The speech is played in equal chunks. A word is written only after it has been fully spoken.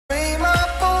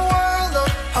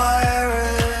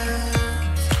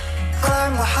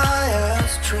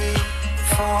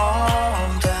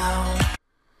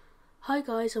Hi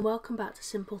guys, and welcome back to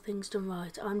Simple Things Done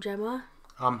Right. I'm Gemma.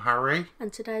 I'm Harry.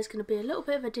 And today's going to be a little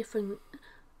bit of a different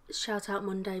Shout Out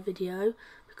Monday video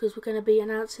because we're going to be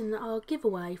announcing our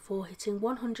giveaway for hitting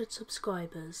 100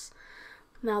 subscribers.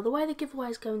 Now the way the giveaway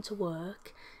is going to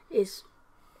work is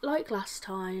like last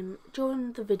time.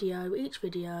 During the video, each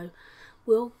video,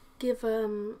 we'll give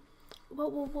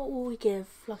what will we give?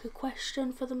 Like a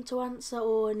question for them to answer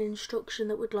or an instruction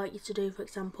that we'd like you to do. For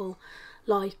example,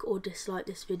 like or dislike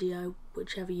this video,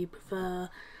 whichever you prefer.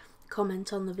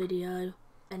 Comment on the video.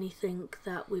 Anything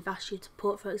that we've asked you to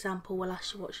put. For example, we'll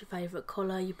ask you what's your favourite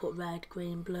colour. You put red,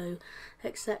 green, blue,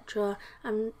 etc.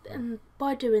 And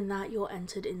by doing that, you're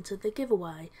entered into the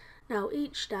giveaway. Now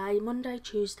each day, Monday,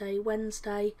 Tuesday,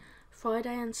 Wednesday,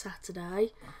 Friday and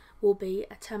Saturday, will be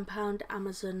a £10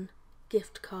 Amazon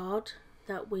gift card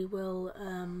that we will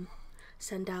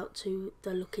send out to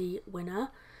the lucky winner.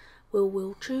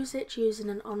 We'll choose it using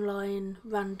an online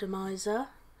randomizer,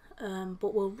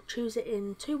 but we'll choose it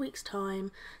in 2 weeks'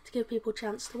 time to give people a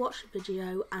chance to watch the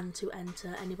video and to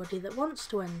enter anybody that wants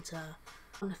to enter.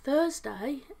 On a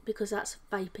Thursday, because that's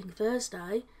Vaping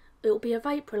Thursday, it will be a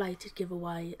vape related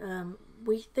giveaway.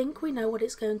 We think we know what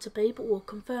it's going to be, but we'll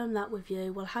confirm that with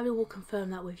you. Well, Harry will confirm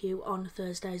that with you on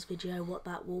Thursday's video what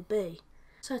that will be.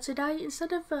 So today,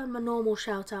 instead of a normal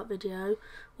shout out video,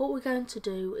 what we're going to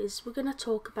do is we're going to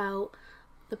talk about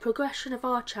the progression of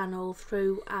our channel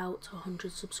throughout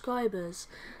 100 subscribers.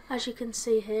 As you can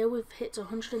see here, we've hit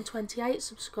 128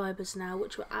 subscribers now,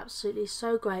 which we're absolutely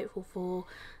so grateful for.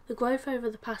 The growth over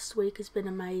the past week has been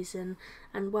amazing,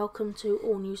 and welcome to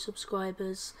all new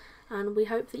subscribers, and we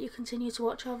hope that you continue to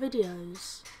watch our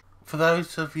videos. For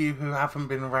those of you who haven't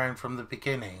been around from the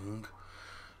beginning,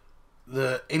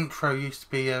 the intro used to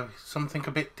be something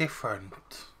a bit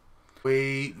different.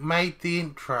 We made the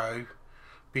intro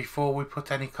before we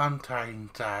put any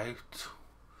content out,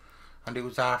 and it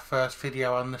was our first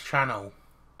video on the channel,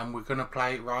 and we're going to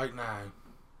play it right now.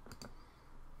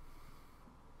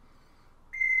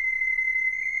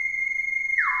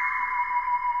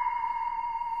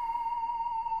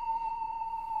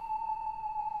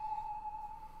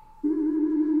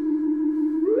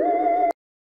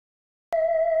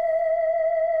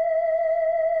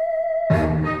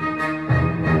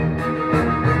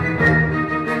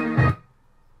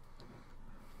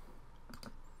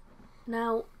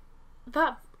 Now,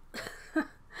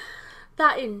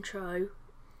 that intro,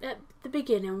 at the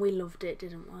beginning we loved it,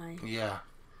 didn't we? Yeah.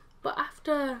 But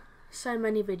after so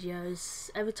many videos,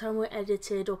 every time we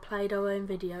edited or played our own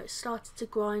video, it started to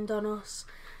grind on us.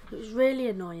 It was really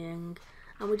annoying,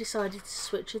 and we decided to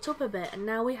switch it up a bit, and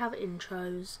now we have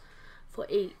intros for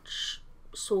each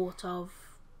sort of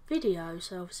video.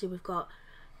 So obviously we've got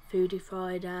Foodie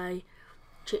Friday,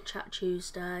 Chit Chat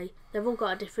Tuesday, they've all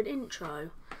got a different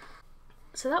intro.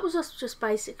 So that was us just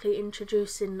basically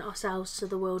introducing ourselves to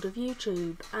the world of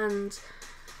YouTube, and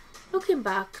looking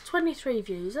back, 23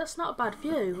 views, that's not a bad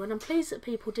view, and I'm pleased that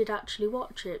people did actually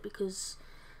watch it because,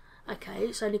 okay,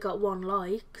 it's only got 1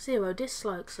 like, 0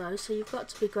 dislikes though, so you've got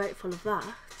to be grateful of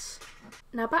that.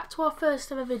 Now back to our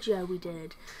first ever video we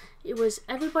did. It was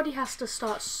Everybody Has to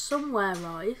Start Somewhere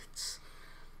Right,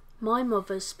 My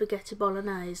Mother's Spaghetti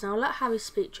Bolognese. Now I'll let Harry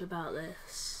speak to you about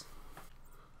this.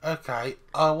 Okay,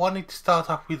 I wanted to start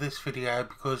off with this video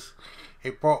because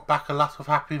it brought back a lot of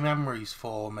happy memories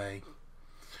for me.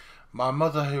 My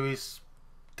mother, who is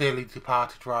dearly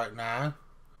departed right now,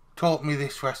 taught me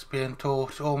this recipe and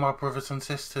taught all my brothers and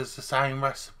sisters the same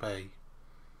recipe.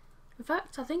 In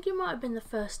fact, I think it might have been the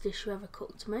first dish you ever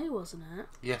cooked to me, wasn't it?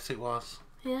 Yes, it was.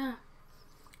 Yeah.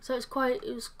 So it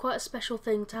was quite a special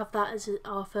thing to have that as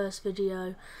our first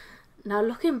video. Now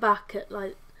looking back at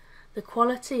like the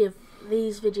quality of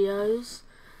these videos,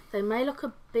 they may look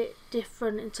a bit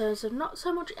different in terms of not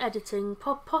so much editing,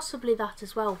 possibly that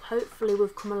as well. Hopefully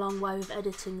we've come a long way with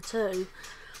editing too.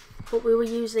 But we were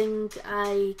using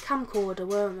a camcorder,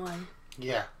 weren't we?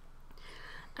 Yeah.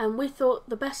 And we thought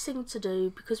the best thing to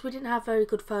do, because we didn't have very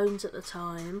good phones at the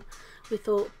time, we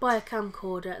thought buy a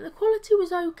camcorder. And the quality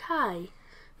was okay.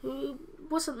 It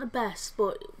wasn't the best,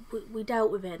 but we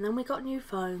dealt with it. And then we got new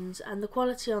phones, and the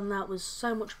quality on that was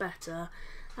so much better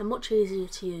and much easier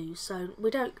to use. So we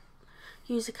don't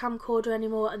use a camcorder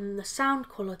anymore, and the sound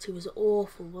quality was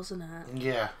awful, wasn't it?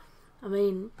 Yeah. I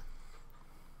mean,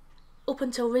 up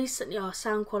until recently our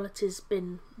sound quality's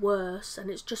been worse, and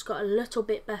it's just got a little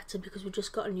bit better because we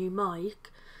just got a new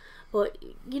mic. But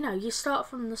you know, you start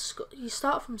from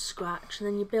scratch, and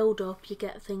then you build up, you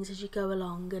get things as you go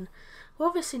along, and we're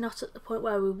obviously not at the point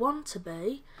where we want to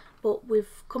be, but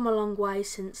we've come a long way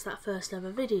since that first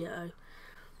ever video.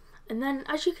 And then,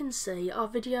 as you can see, our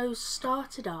videos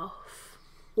started off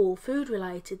all food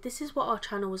related. This is what our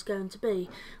channel was going to be.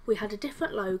 We had a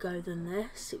different logo than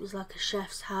this. It was like a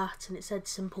chef's hat and it said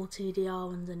Simple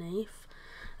TDR underneath.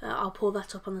 I'll pull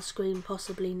that up on the screen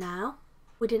possibly now.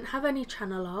 We didn't have any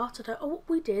channel art. Oh,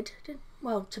 we did.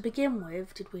 Well, to begin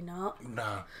with, did we not?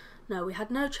 No. No, we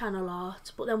had no channel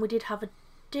art, but then we did have a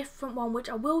different one, which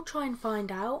I will try and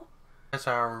find out. There's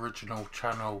our original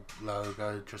channel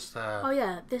logo just there. Oh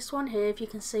yeah, this one here, if you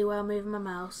can see where I'm moving my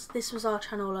mouse, this was our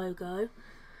channel logo.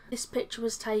 This picture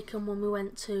was taken when we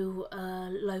went to a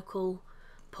local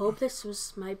pub. This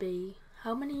was maybe,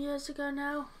 how many years ago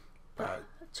now? About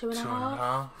two and a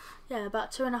half. Yeah,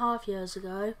 about 2.5 years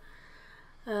ago.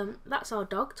 That's our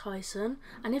dog, Tyson.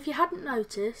 And if you hadn't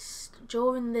noticed,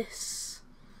 during this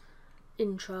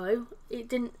intro, it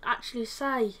didn't actually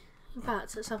say. In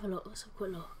fact, let's have a look. Let's have a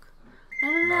quick look.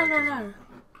 No.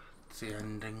 It's the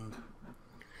ending.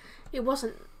 It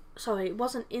wasn't. Sorry, it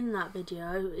wasn't in that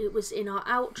video. It was in our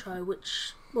outro,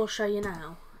 which we'll show you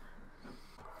now.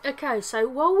 Okay, so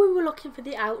while we were looking for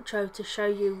the outro to show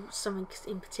you something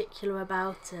in particular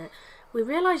about it, we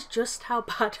realised just how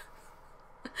bad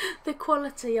the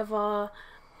quality of our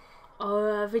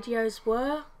videos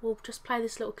were. We'll just play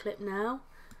this little clip now.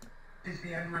 This is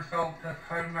the end result of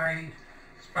homemade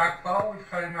spag bowl with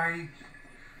homemade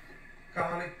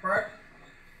garlic bread.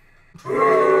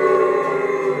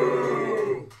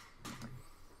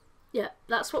 Yeah,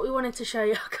 that's what we wanted to show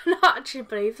you. I cannot actually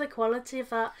believe the quality of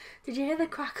that. Did you hear the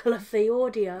crackle of the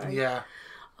audio? Yeah.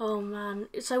 Oh man.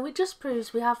 So it just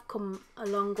proves we have come a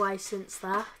long way since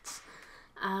that.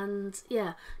 And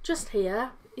yeah, just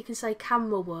here you can say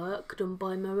camera work done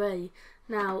by Marie.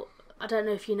 Now, I don't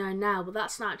know if you know now, but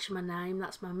that's not actually my name,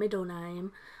 that's my middle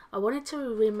name. I wanted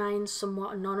to remain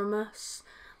somewhat anonymous.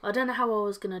 I don't know how I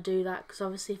was going to do that, because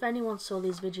obviously if anyone saw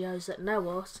these videos that know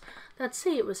us, they'd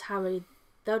see it was Harry.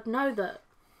 They'd know that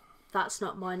that's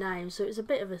not my name, so it was a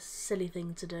bit of a silly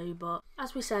thing to do. But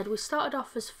as we said, we started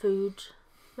off as food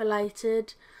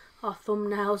related. Our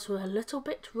thumbnails were a little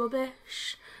bit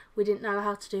rubbish. We didn't know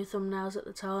how to do thumbnails at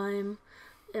the time.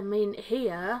 I mean,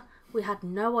 here we had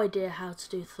no idea how to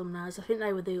do thumbnails. I think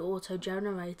they were the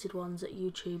auto-generated ones that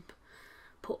YouTube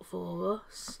put for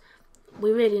us.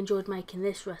 We really enjoyed making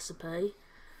this recipe.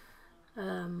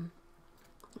 I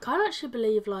can't actually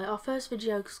believe, like, our first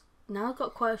video's now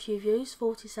got quite a few views,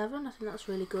 47. I think that's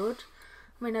really good.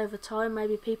 I mean, over time,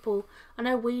 maybe people, I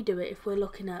know we do it if we're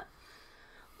looking at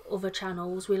other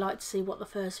channels. We like to see what the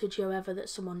first video ever that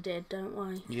someone did, don't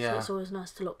we? Yeah. So it's always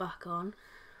nice to look back on.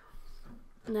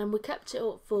 And then we kept it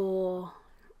up for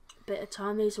a bit of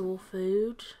time. These are all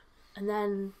food. And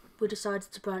then we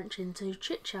decided to branch into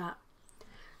Chit Chat.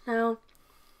 Now,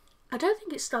 I don't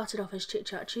think it started off as Chit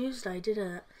Chat Tuesday, did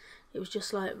it? It was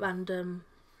just like random,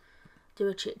 do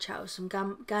a chit chat with some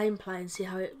gameplay and see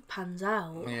how it pans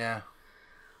out. Yeah.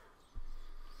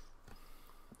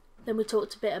 Then we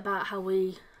talked a bit about how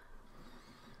we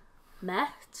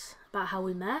met.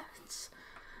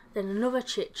 Then another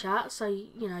chit chat. So,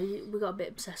 you know, we got a bit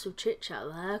obsessed with chit chat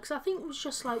there, because I think it was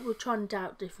just like we were trying to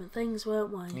doubt different things,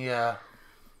 weren't we? Yeah.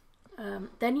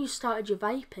 Then you started your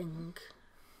vaping.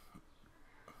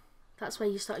 That's where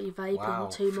you started your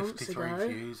vaping 2 months ago.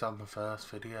 53 views on the first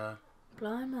video.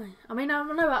 Blimey. I mean, I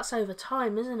know that's over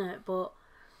time, isn't it? But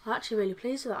I'm actually really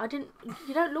pleased with that.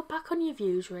 You don't look back on your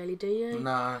views, really, do you?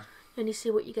 No. You only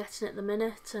see what you're getting at the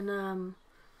minute, and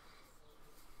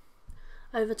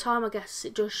over time, I guess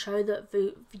it does show that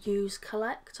views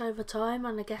collect over time,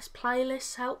 and I guess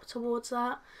playlists help towards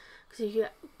that. Because if you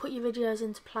put your videos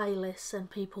into playlists, then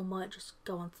people might just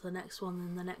go on to the next one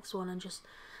and the next one and just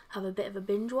have a bit of a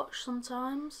binge watch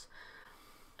sometimes.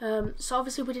 So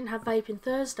obviously we didn't have Vaping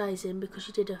Thursdays in because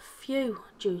you did a few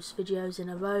juice videos in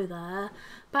a row there.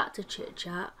 Back to Chit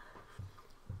Chat.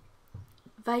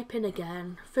 Vaping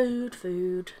again. Food.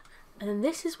 And then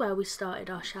this is where we started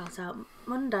our Shout Out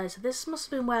Monday. So this must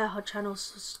have been where our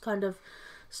channels kind of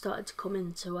started to come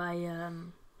into a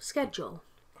schedule.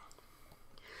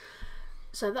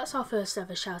 So that's our first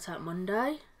ever Shout Out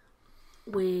Monday.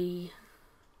 We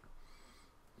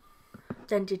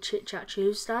then did Chit Chat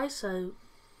Tuesday, so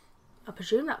I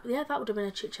presume that would have been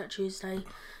a Chit Chat Tuesday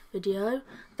video.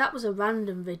 That was a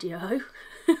random video.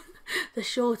 The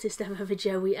shortest ever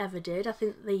video we ever did. I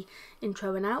think the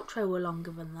intro and outro were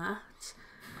longer than that.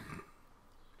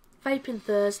 Vaping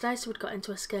Thursday, so we'd got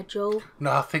into a schedule.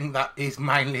 No, I think that is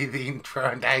mainly the intro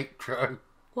and outro.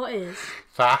 What is?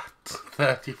 That,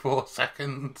 34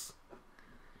 seconds.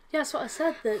 Yeah, that's what I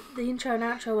said, that the intro and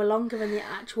outro were longer than the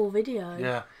actual video.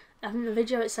 Yeah. I think the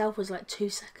video itself was like 2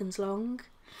 seconds long.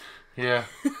 Yeah.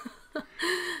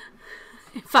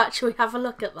 In fact, shall we have a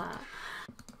look at that?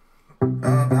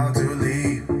 About to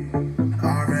leave.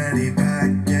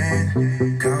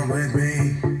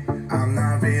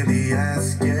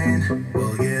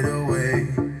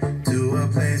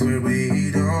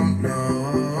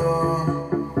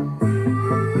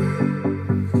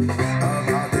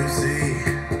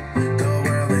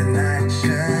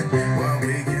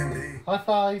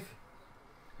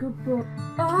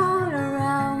 All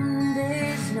around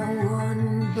there's no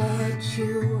one but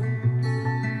you.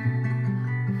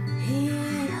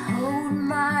 He hold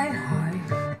my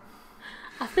heart.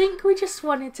 I think we just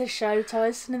wanted to show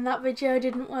Tyson in that video,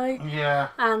 didn't we? Yeah.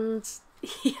 And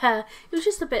yeah, it was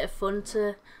just a bit of fun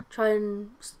to try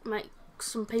and make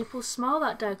some people smile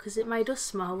that day, because it made us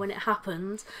smile when it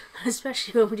happened,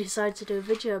 especially when we decided to do a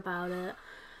video about it.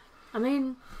 I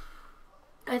mean,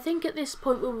 I think at this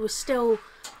point we were still,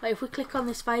 like, if we click on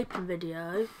this vaping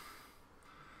video,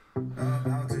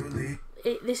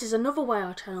 this is another way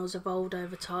our channel's evolved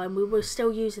over time. We were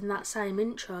still using that same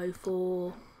intro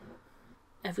for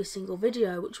every single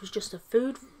video, which was just a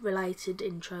food related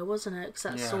intro, wasn't it? Because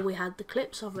that's all we had the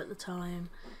clips of at the time.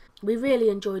 We really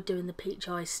enjoyed doing the peach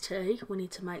iced tea. We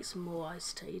need to make some more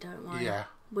iced tea, don't we? Yeah.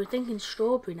 We're thinking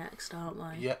strawberry next, aren't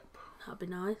we? Yep. That'd be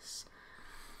nice.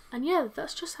 And yeah,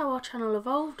 that's just how our channel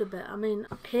evolved a bit. I mean,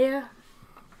 here,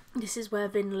 this is where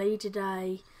Vin Lee did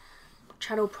a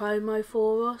channel promo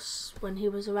for us when he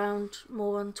was around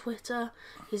more on Twitter.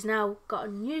 He's now got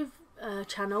a new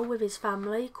channel with his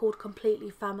family called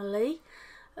Completely Family.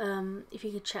 If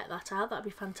you could check that out, that'd be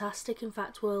fantastic. In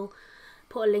fact, we'll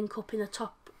put a link up in the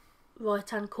top right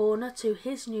hand corner to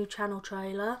his new channel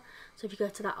trailer, so if you go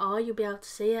to that eye you'll be able to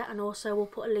see it, and also we'll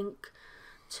put a link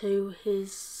to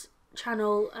his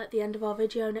channel at the end of our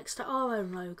video next to our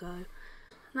own logo. And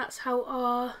that's how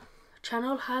our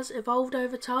channel has evolved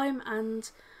over time, and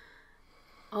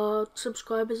our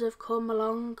subscribers have come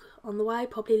along on the way,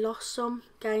 probably lost some,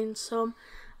 gained some,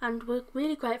 and we're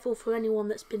really grateful for anyone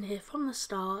that's been here from the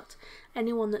start,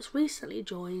 anyone that's recently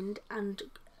joined, and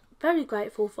very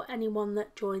grateful for anyone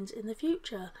that joins in the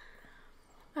future.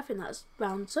 I think that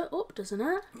rounds it up, doesn't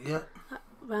it? Yeah. That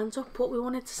rounds up what we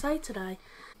wanted to say today.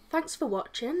 Thanks for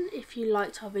watching. If you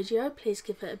liked our video, please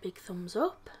give it a big thumbs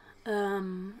up.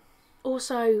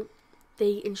 Also,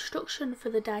 the instruction for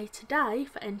the day today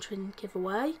for entering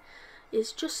giveaway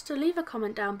is just to leave a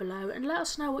comment down below and let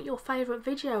us know what your favourite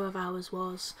video of ours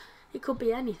was. It could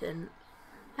be anything,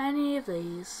 any of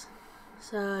these.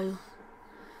 So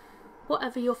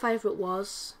whatever your favourite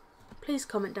was, please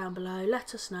comment down below,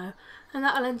 let us know, and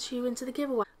that'll enter you into the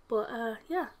giveaway. But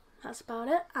yeah, that's about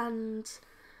it, and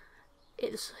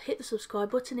hit the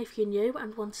subscribe button if you're new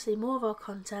and want to see more of our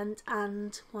content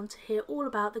and want to hear all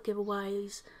about the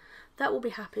giveaways that will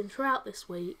be happening throughout this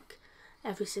week,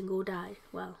 every single day,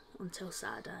 well, until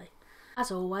Saturday.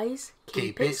 As always,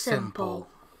 keep it simple.